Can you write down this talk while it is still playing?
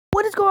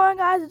What is going on,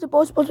 guys? It's your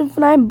boy Sportsman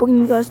for I'm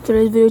bringing you guys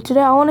today's video.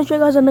 Today I want to show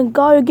you guys an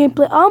Agario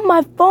gameplay on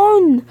my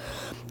phone.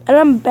 And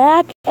I'm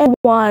back at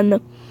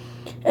one.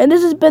 And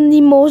this has been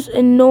the most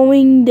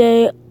annoying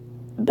day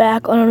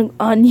back on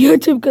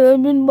YouTube, because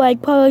I've been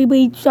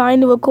probably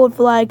trying to record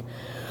for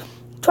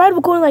tried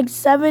recording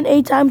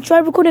 7-8 times.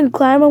 Tried recording a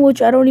climber,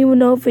 which I don't even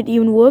know if it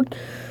even worked.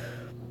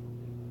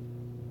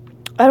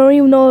 I don't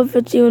even know if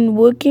it's even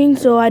working,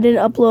 so I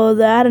didn't upload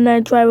that. And I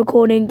tried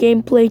recording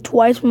gameplay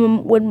twice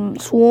with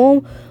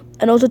Swarm,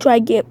 and also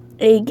tried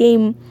a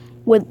game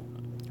with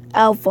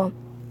Alpha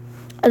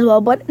as well.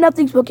 But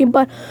nothing's working.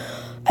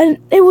 And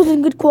it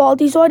wasn't good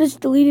quality, so I just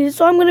deleted it.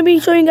 So I'm gonna be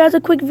showing you guys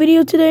a quick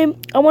video today.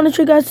 I want to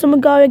show you guys some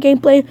Agario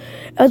gameplay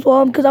as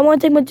well, because I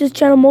want to take this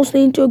channel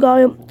mostly into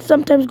Agario,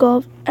 sometimes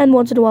golf, and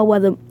once in a while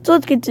weather. So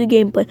let's get to the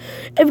gameplay.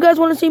 If you guys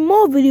want to see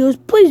more videos,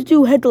 please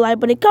do hit the like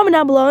button, comment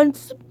down below, and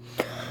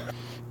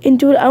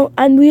into it.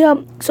 And we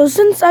so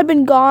since I've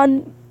been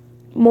gone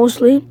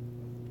mostly,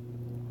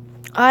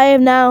 I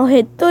have now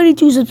hit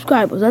 32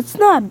 subscribers. That's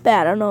not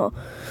bad. I don't know,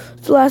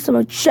 it's the last time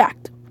I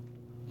checked.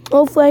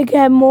 Hopefully I can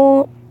have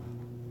more,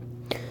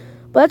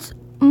 but that's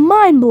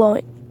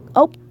mind-blowing.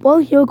 Oh, well,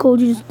 here called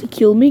you just to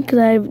kill me, because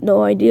I have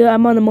no idea.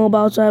 I'm on the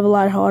mobile, so I have a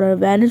lot harder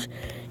advantage.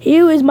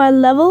 Here is my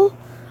level.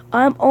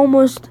 I'm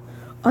almost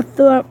a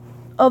third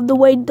of the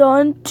way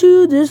done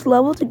to this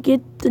level to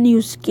get the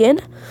new skin.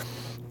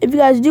 If you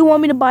guys do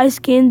want me to buy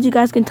skins, you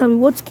guys can tell me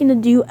what skin to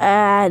do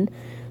and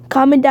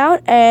comment down.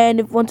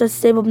 And if once I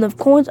save up enough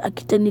coins, I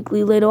can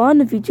technically later on in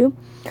the future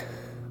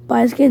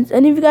buy skins.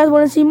 And if you guys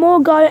want to see more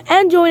Agario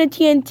and join a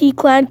TNT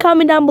clan,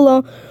 comment down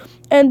below.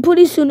 And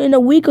pretty soon, in a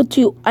week or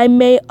two, I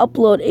may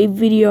upload a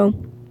video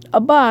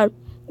about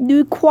the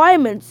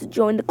requirements to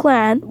join the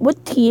clan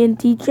with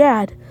TNT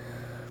Chad.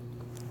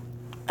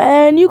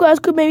 And you guys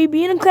could maybe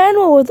be in a clan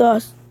war with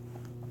us.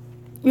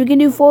 You can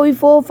do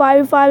 4v4,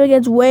 5v5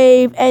 against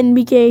Wave,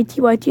 NBK,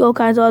 TYT, all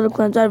kinds of other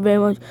clans. I very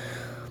much.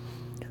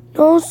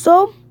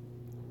 So,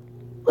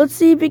 let's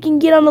see if we can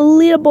get on the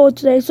leaderboard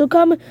today. So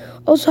comment.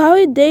 Also, how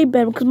has your day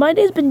been? Because my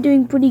day's been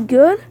doing pretty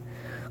good.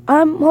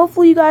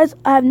 Hopefully you guys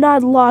have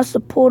not lost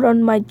support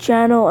on my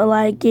channel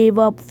and gave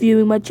up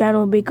viewing my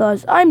channel,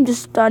 because I'm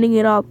just starting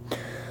it up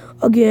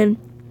again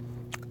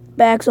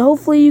back. So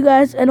hopefully you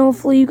guys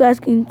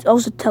can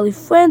also tell your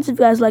friends if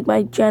you guys like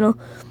my channel.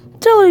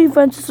 Tell your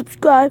friends to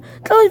subscribe.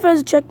 Tell your friends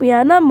to check me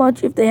out. Not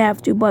much if they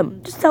have to,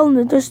 but just tell them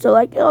that just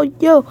to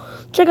yo,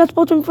 check out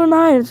Sportsman for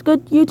 9. It's a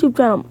good YouTube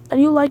channel,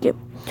 and you'll like it.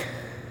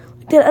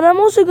 And I'm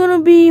also going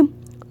to be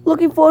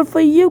looking forward for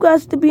you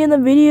guys to be in the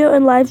video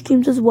and live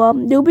streams as well.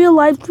 There'll be a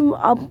live stream.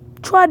 I'll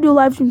try to do a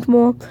live stream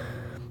tomorrow.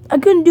 I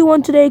couldn't do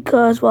one today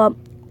because, well,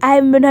 I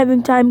haven't been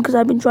having time, because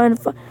I've been trying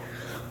to find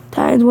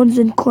times ones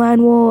in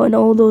Clan War and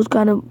all those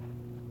kind of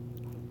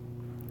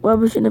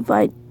rubbish. And if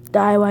I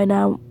die right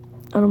now,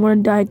 I don't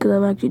want to die, because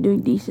I'm actually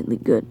doing decently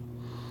good.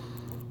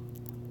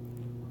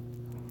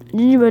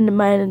 Gingerbread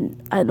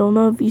Man, I don't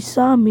know if he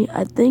saw me.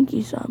 I think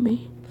he saw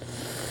me.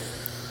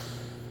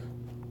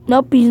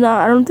 Nope, he's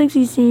not. I don't think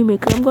he's seeing me,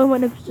 because I'm going right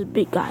next to this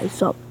big guy.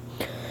 So,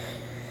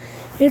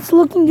 it's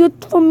looking good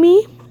for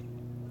me.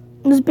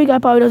 This big guy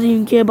probably doesn't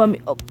even care about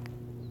me. Oh,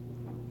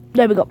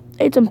 there we go.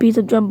 Ate some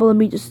pizza jumbo. Let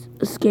me just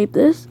escape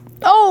this.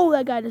 Oh,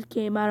 that guy just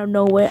came out of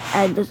nowhere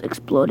and just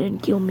exploded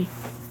and killed me.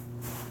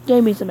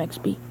 Gave me some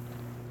XP.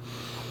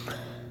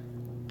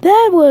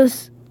 That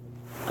was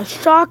a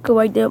shocker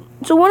right there.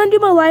 So when I do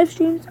my live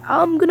streams,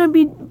 I'm going to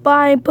be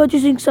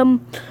purchasing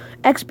some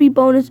XP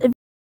bonus. If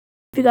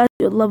you guys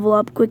could level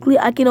up quickly,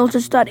 I can also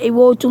start a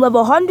road to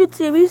level 100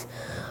 series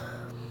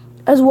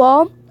as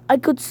well. I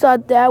could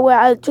start that, where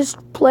I just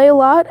play a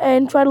lot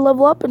and try to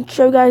level up and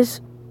show you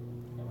guys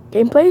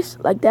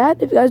gameplays like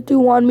that. If you guys do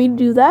want me to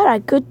do that, I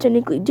could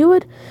technically do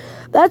it.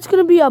 That's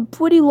going to be a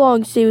pretty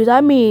long series. I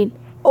mean,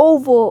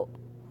 over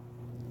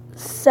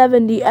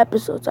 70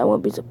 episodes. I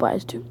won't be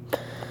surprised too.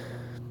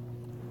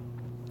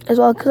 As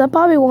well, because I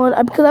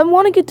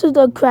want to get to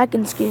the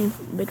Kraken skin,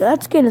 because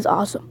that skin is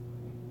awesome.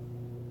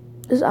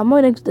 I'm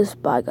right next to this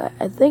spy guy.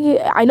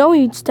 I know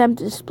he's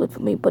tempted to split for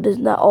me, but it's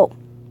not. Oh,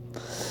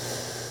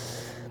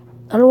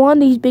 I don't want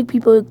these big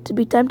people to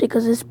be tempted,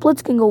 because his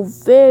splits can go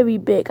very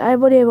big. I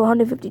already have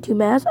 152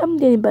 mass. I'm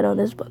getting better on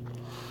this, but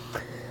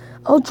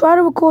I'll try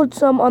to record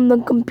some on the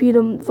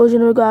computer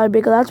version of Agario,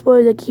 because that's where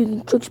you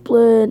can trick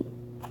split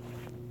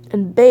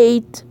and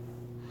bait.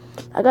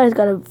 That guy's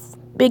got a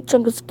big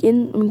chunk of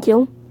skin and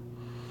kill.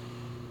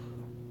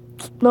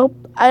 Nope.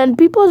 And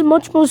people is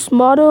much more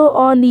smarter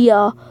on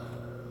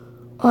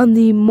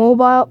the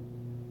mobile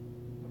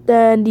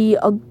than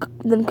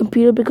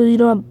computer, because you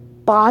don't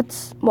have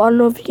bots. Well, I don't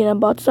know if you can have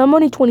bots. So I'm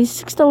only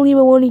 26 on the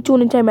leaderboard, only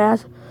 210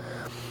 mass.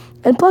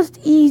 And plus, it's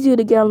easier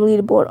to get on the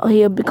leaderboard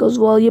here, because,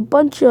 well, you're a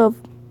bunch of.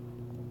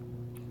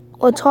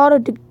 Well, it's harder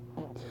to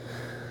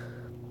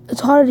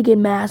get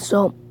mass,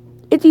 so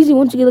it's easy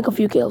once you get a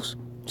few kills.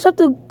 Just have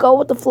to go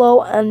with the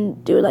flow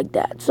and do it like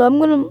that. So I'm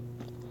gonna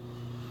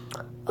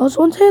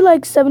Also, once I hit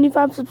like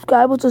 75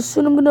 subscribers, so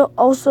soon I'm gonna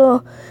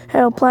also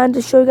have a plan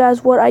to show you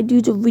guys what I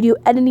do to video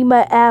editing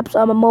my apps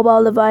on my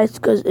mobile device.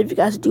 Because if you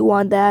guys do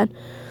want that,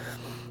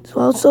 so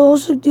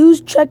also do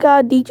check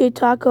out DJ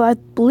Taco. I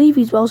believe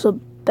he's also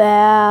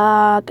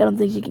back. I don't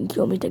think he can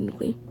kill me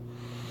technically.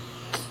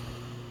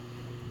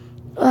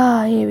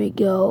 Here we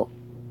go.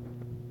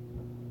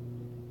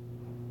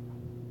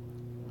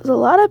 There's a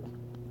lot of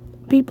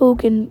people who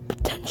can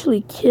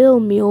potentially kill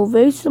me with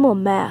very similar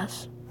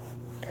mass.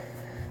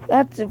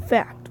 That's a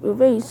fact. We're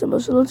very similar.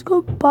 So let's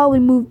go probably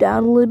move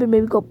down a little bit.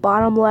 Maybe go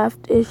bottom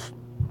left-ish.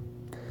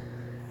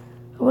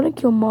 I want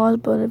to kill Mars,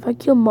 but if I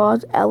kill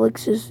Mars,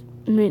 Alexis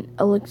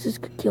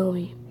could kill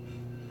me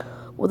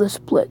with a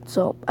split.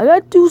 So I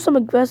gotta do some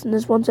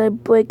aggressiveness once I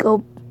break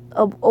up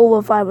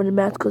over 500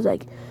 mass. Because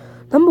like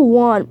number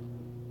 1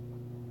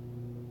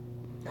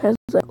 has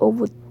like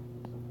over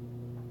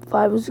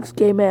 5 or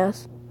 6K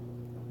mass.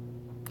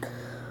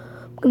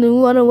 I'm gonna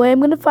run away. I'm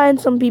gonna find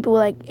some people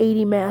with like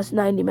 80 mass,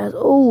 90 mass.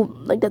 Oh,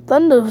 like the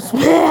Thunders.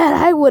 Man,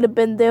 I would have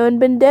been there and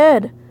been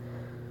dead.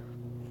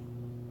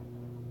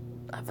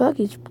 I feel like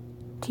he's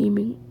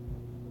teaming.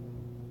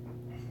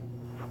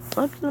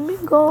 Okay, let me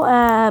go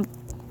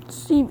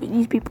see if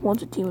these people want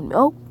to team with me.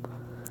 Oh.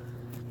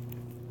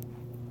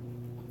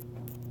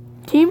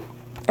 Team.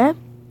 There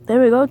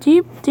we go.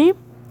 Team.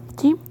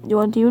 You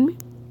want to team with me?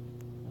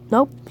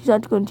 Nope, he's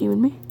not going to team with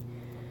me.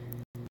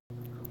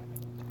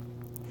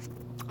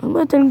 I'm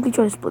going to technically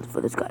try to split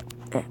for this guy.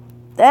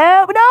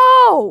 There we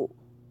go!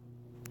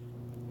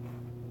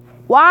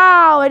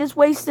 Wow, I just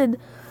wasted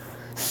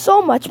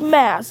so much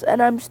mass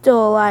and I'm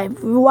still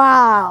alive.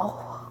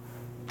 Wow.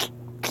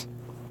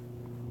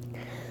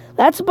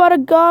 That's about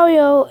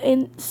Agario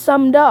in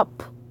summed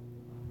up.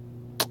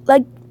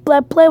 Like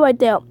that play right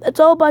there. It's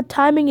all about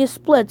timing your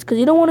splits because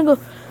you don't want to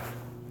go...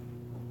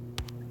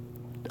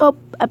 Oh,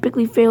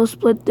 epically fail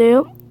split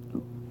there.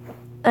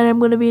 And I'm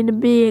going to be in a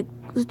big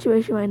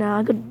situation right now.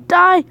 I could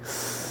die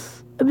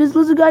if this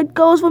lizard guy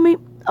goes for me.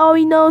 Oh,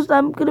 he knows that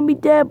I'm gonna be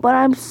dead, but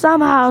I'm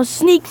somehow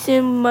sneaks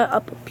in my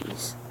upper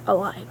piece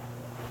alive.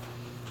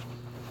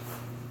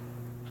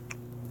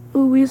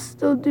 Ooh, we're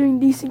still doing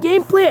decent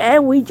gameplay,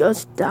 and we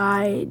just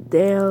died.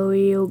 There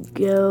we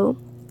go.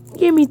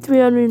 Give me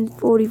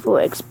 344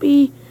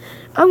 XP.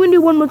 I'm gonna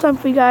do one more time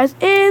for you guys,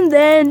 and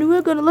then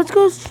let's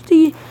go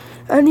see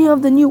any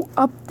of the new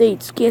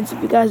update skins.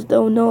 If you guys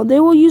don't know,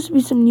 there will used to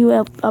be some new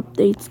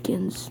update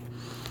skins.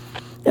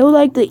 It was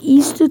like the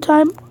Easter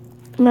time.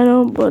 I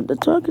know, but the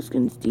target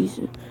skin's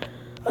decent.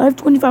 I have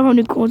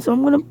 2,500 coins, so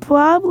I'm gonna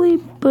probably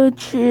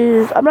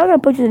purchase. I'm not gonna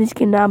purchase any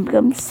skin now because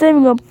I'm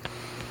saving up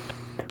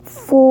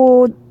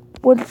for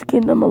what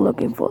skin am I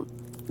looking for?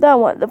 That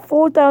one, the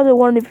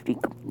 4,150.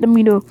 Let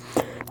me know.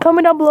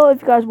 Comment down below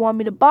if you guys want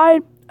me to buy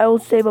it. I will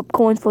save up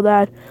coins for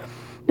that.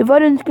 The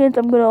veteran skins,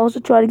 I'm gonna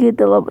also try to get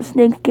the level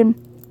snake skin.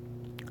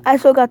 I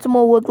still got some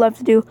more work left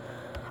to do.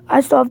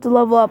 I still have to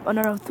level up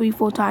another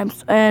 3-4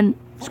 times, and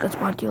just got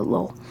spawned here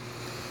low.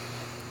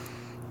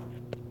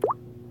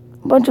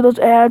 Bunch of those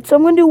ads. So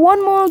I'm gonna do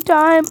one more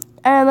time,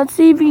 and let's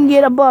see if we can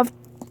get above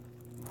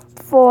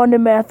 400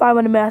 mass,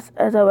 500 mass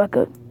as a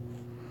record.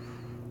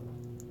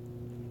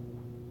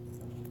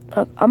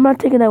 I'm not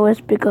taking that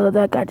risk because of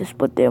that guy just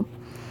put there.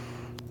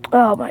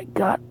 Oh my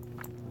god,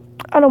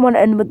 I don't want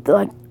to end with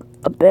like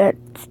a bad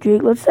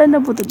streak. Let's end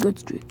up with a good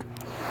streak.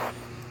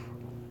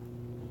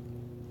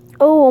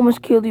 Oh,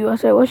 almost killed you.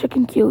 I wish I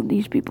can kill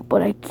these people,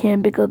 but I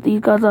can't because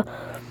these guys are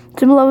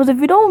similar levels. If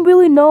you don't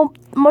really know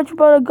much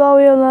about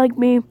Agario like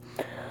me,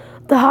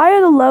 the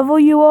higher the level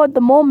you are,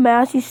 the more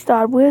mass you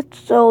start with.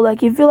 So,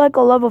 like, if you're like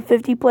a level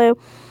 50 player,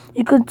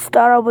 you could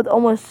start out with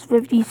almost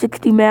 50,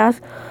 60 mass.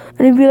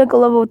 And if you're like a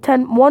level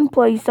 1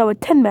 player, you start with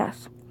 10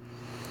 mass.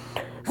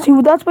 See,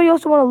 that's why you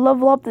also want to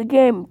level up the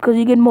game, because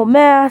you get more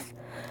mass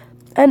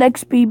and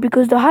XP,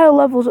 because the higher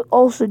levels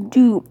also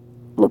do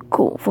look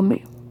cool for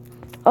me.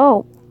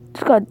 Oh,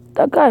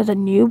 that guy is a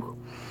noob.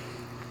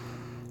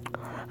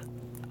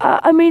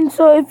 I mean,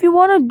 so if you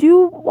want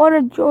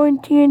to join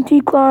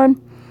TNT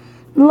Clan,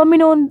 let me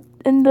know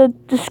in the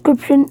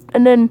description,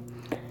 and then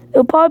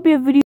it'll probably be a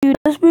video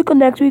this week or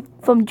next week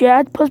from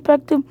Jad's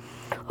perspective,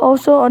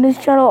 also on his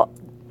channel,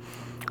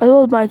 as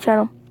well as my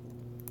channel.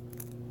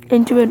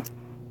 Into it.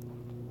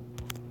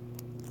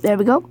 There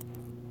we go.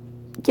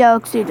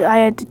 Galaxy, I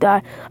had to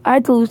die. I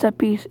had to lose that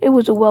piece. It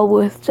was a well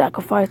worth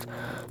sacrifice.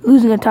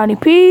 Losing a tiny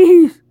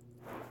piece.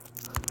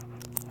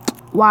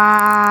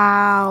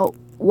 Wow.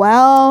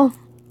 Well,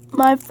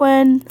 my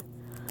friend,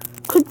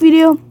 quick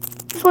video.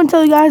 Just want to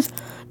tell you guys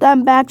that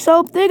I'm back.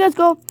 So, there you guys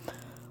go.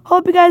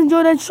 Hope you guys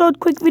enjoyed that short,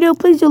 quick video.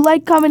 Please do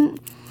like, comment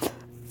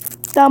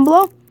down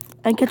below.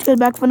 And catch you guys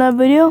back for another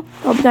video.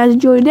 Hope you guys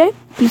enjoy your day.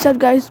 Peace out,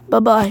 guys.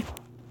 Bye-bye.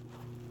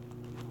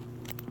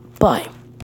 Bye.